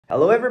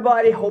Hello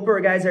everybody, hope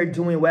you guys are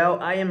doing well.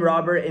 I am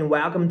Robert and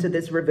welcome to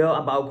this review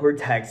about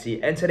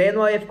Cortexi. And today I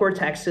know if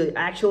Cortexi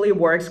actually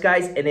works,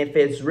 guys, and if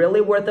it's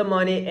really worth the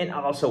money, and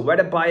also where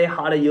to buy it,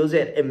 how to use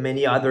it, and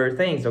many other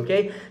things,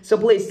 okay? So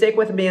please stick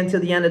with me until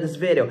the end of this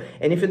video.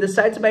 And if you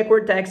decide to buy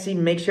Cortexi,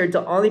 make sure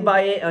to only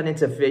buy it on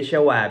its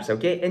official website,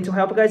 okay? And to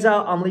help you guys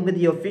out, I'm leaving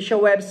the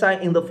official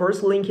website in the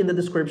first link in the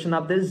description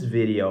of this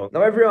video.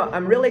 Now everyone,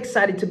 I'm really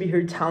excited to be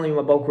here telling you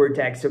about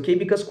Cortexi, okay?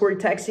 Because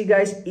Cortexi,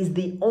 guys, is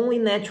the only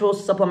natural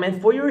supplement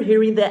for your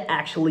hearing that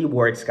actually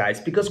works, guys,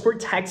 because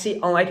Cortexi,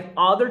 unlike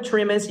other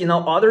treatments,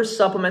 other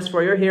supplements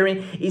for your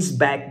hearing, is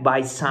backed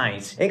by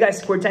science. And guys,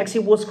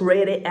 Cortexi was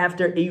created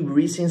after a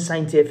recent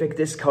scientific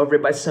discovery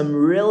by some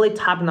really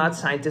top-notch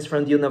scientists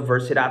from the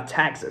University of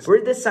Texas,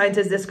 where the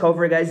scientists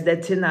discovered, guys,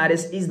 that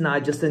tinnitus is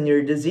not just an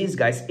ear disease,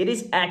 guys, it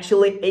is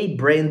actually a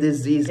brain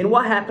disease. And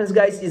what happens,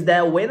 guys, is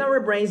that when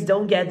our brains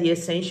don't get the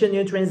essential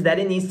nutrients that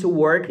it needs to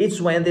work, it's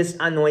when these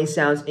annoying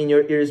sounds in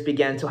your ears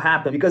begin to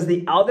happen, because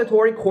the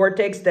auditory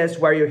cortex, that's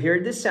where you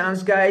hear the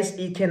sounds, guys,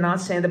 it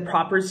cannot send the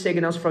proper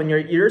signals from your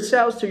ear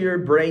cells to your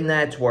brain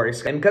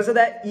networks, and because of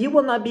that, you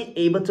will not be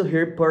able to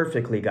hear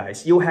perfectly,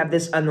 guys. You'll have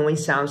these annoying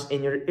sounds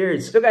in your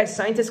ears. So guys,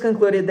 scientists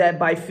concluded that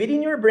by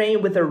feeding your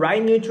brain with the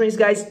right nutrients,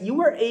 guys,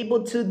 you are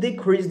able to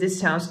decrease the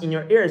sounds in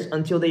your ears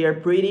until they are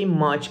pretty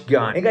much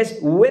gone. And guys,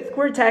 with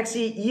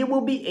Cortexi, you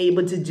will be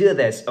able to do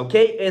this,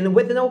 okay? And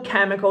with no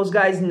chemicals,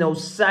 guys, no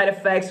side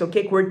effects,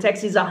 okay?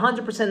 Cortexi is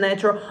 100%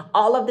 natural.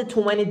 All of the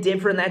 20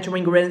 different natural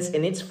ingredients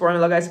in its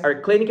formula, guys,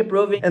 are clinically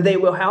proven, and they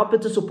will help you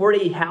to support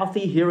a healthy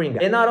hearing.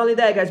 And not only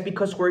that, guys,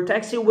 because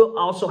Cortexi will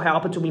also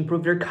help you to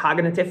improve your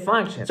cognitive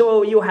function.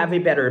 So you have a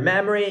better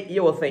memory,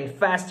 you will think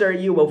faster,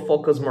 you will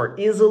focus more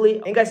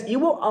easily, and guys, you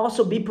will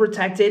also be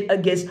protected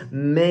against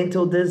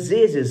mental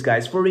diseases,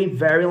 guys, for a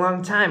very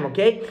long time,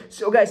 okay?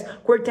 So guys,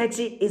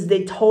 Cortexi is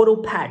the total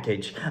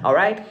package, all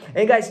right?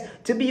 And guys,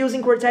 to be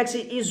using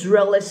Cortexi is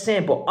really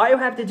simple. All you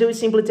have to do is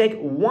simply take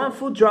one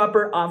full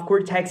dropper of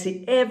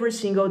Cortexi every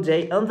single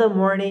day in the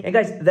morning, and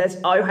guys, that's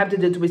all you have to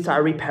do to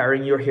start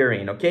repairing your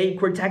hearing, okay?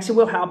 Cortexi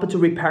will help you to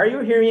repair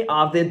your hearing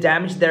of the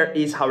damage that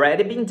is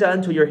already being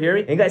done to your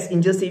hearing, and guys,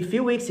 in just a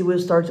few weeks, you will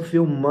start to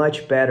feel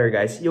much better,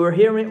 guys. Your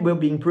hearing will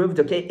be improved,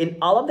 okay? And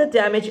all of the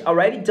damage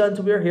already done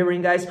to your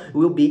hearing, guys,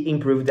 will be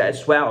improved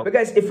as well. But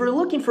guys, if you're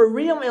looking for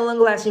real and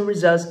long-lasting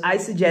results, I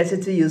suggest you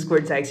to use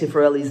Cortexi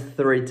for at least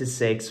 3 to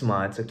 6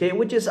 months, okay?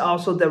 Which is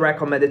also the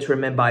recommended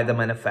treatment by the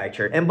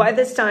manufacturer. And by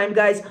this time,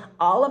 guys,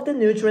 all of the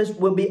nutrients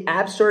will be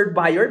absorbed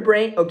by your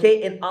brain,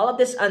 okay? And all of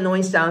this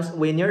annoying sounds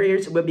in your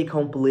ears will be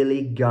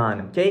completely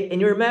gone, okay?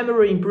 And your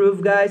memory will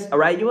improve, guys, all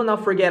right? You will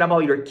not forget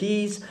about your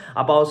keys,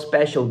 about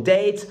special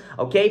dates,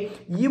 okay?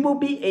 You will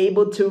be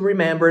able to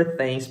remember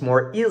things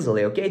more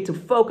easily, okay? To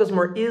focus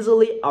more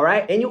easily, all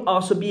right? And you'll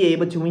also be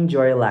able to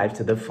enjoy life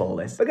to the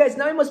fullest. But guys,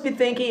 now you must be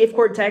thinking if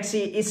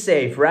Cortexi is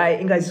safe, right?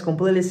 And guys, it's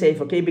completely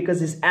safe, okay?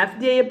 Because it's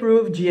FDA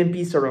approved,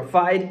 GMP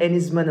certified, and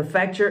is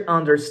manufactured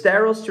under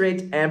sterile,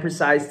 strict, and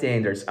precise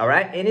standards, all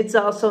right? And it's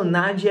also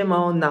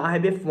non-GMO,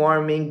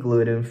 non-habit-forming,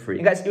 gluten-free.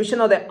 And guys, you should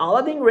know that all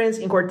of the ingredients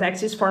in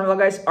Cortexi's formula,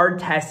 guys, are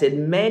tested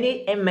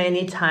many and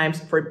many times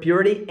for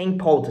purity and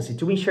potency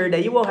to ensure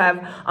that you will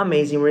have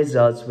amazing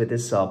results with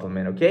this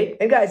supplement, okay?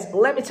 And guys,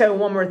 let me tell you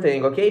one more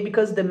thing, okay?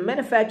 Because the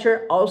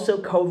manufacturer also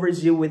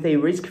covers you with a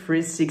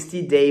risk-free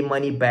 60-day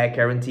money-back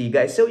guarantee,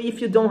 guys. So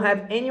if you don't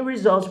have any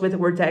results with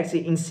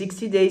Cortexi in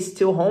 60 days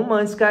till home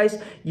months,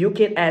 guys, you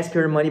can ask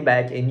your money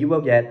back and you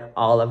will get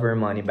all of your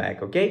money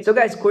back, okay? So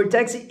guys,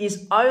 Cortexi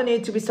is all you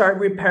need to start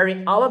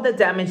repairing all of the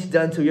damage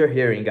done to your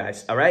hearing,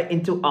 guys, all right?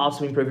 And to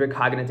also improve your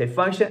cognitive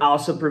function,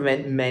 also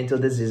prevent mental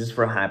diseases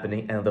from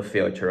happening in the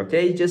future,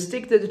 okay? Just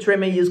stick to the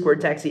treatment, use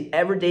Cortexi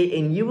every day,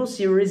 and you will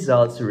see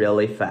results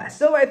really fast.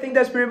 So I think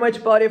that's pretty much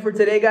about it for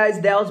today, guys.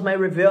 That was my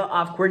review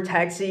of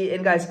Cortexi.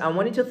 And guys, I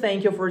wanted to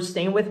thank you for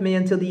staying with me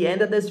until the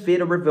end of this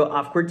video review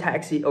of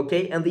Cortexi,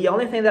 okay? And the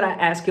only thing that I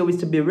ask you is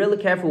to be really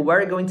careful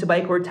where you're going to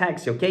buy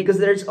Cortexi, okay? Because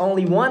there's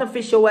only one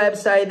official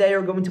website that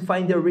you're going to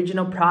find the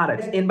original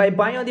product. And by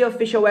buying on the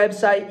official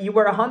website, you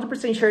are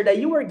 100% sure that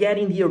you are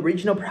getting the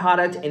original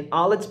product and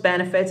all its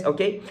benefits,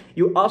 okay?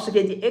 You also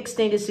get the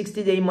extended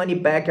 60-day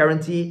money-back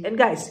guarantee. And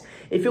guys,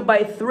 if you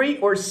buy 3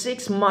 or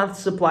 6 months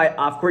supply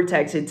of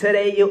Cortexi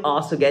today, you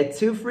also get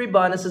 2 free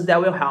bonuses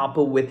that will help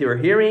you with your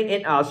hearing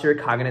and also your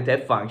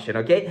cognitive function,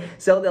 okay?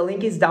 So the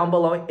link is down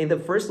below in the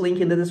first link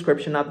in the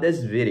description of this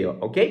video,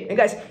 okay? And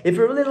guys, if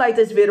you really like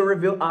this video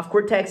review of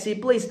Cortexi,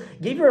 please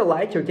give your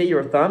like, okay,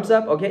 your thumbs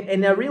up, okay?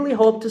 And I really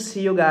hope to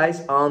see you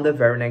guys on the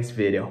very next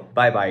video.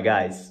 Bye-bye,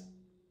 guys.